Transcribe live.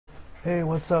Hey,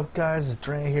 what's up guys? It's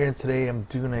Durant here, and today I'm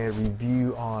doing a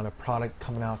review on a product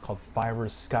coming out called Fiverr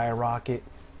Skyrocket,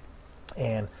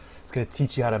 and it's going to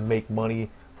teach you how to make money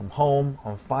from home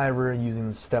on Fiverr using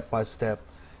the step-by-step,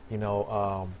 you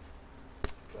know,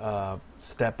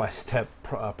 step-by-step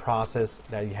process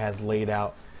that he has laid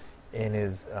out in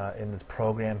this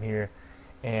program here.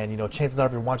 And chances are,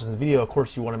 if you're watching this video, of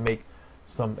course you want to make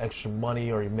some extra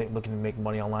money, or you're looking to make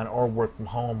money online or work from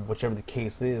home, whichever the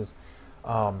case is.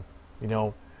 Um, you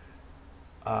know,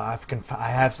 I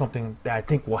have something that I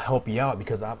think will help you out,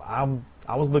 because I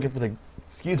was looking for the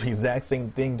exact same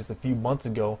thing just a few months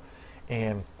ago,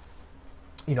 and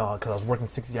because I was working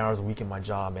 60 hours a week in my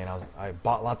job, and I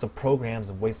bought lots of programs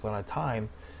and wasted a lot of time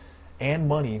and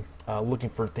money looking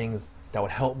for things that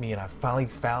would help me, and I finally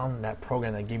found that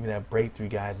program that gave me that breakthrough,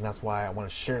 guys, and that's why I want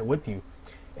to share it with you.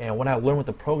 And what I learned with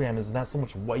the program is not so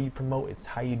much what you promote, it's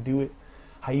how you do it,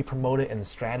 how you promote it, and the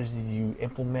strategies you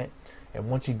implement. And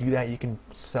once you do that, you can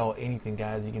sell anything,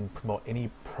 guys. You can promote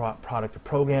any product or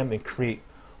program and create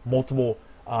multiple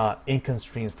income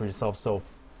streams for yourself. So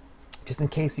just in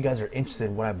case you guys are interested,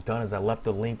 what I've done is I left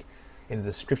the link in the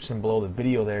description below the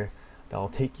video there that will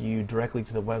take you directly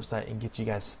to the website and get you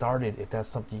guys started if that's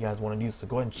something you guys want to do. So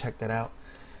go ahead and check that out.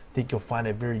 I think you'll find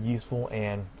it very useful.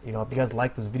 And if you guys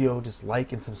like this video, just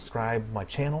like and subscribe to my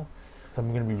channel. So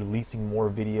I'm going to be releasing more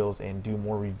videos and do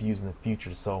more reviews in the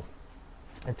future. So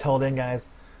until then, guys,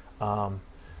 I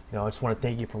just want to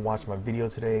thank you for watching my video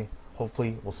today.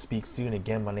 Hopefully we'll speak soon.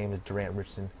 Again, my name is Durant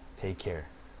Richardson. Take care.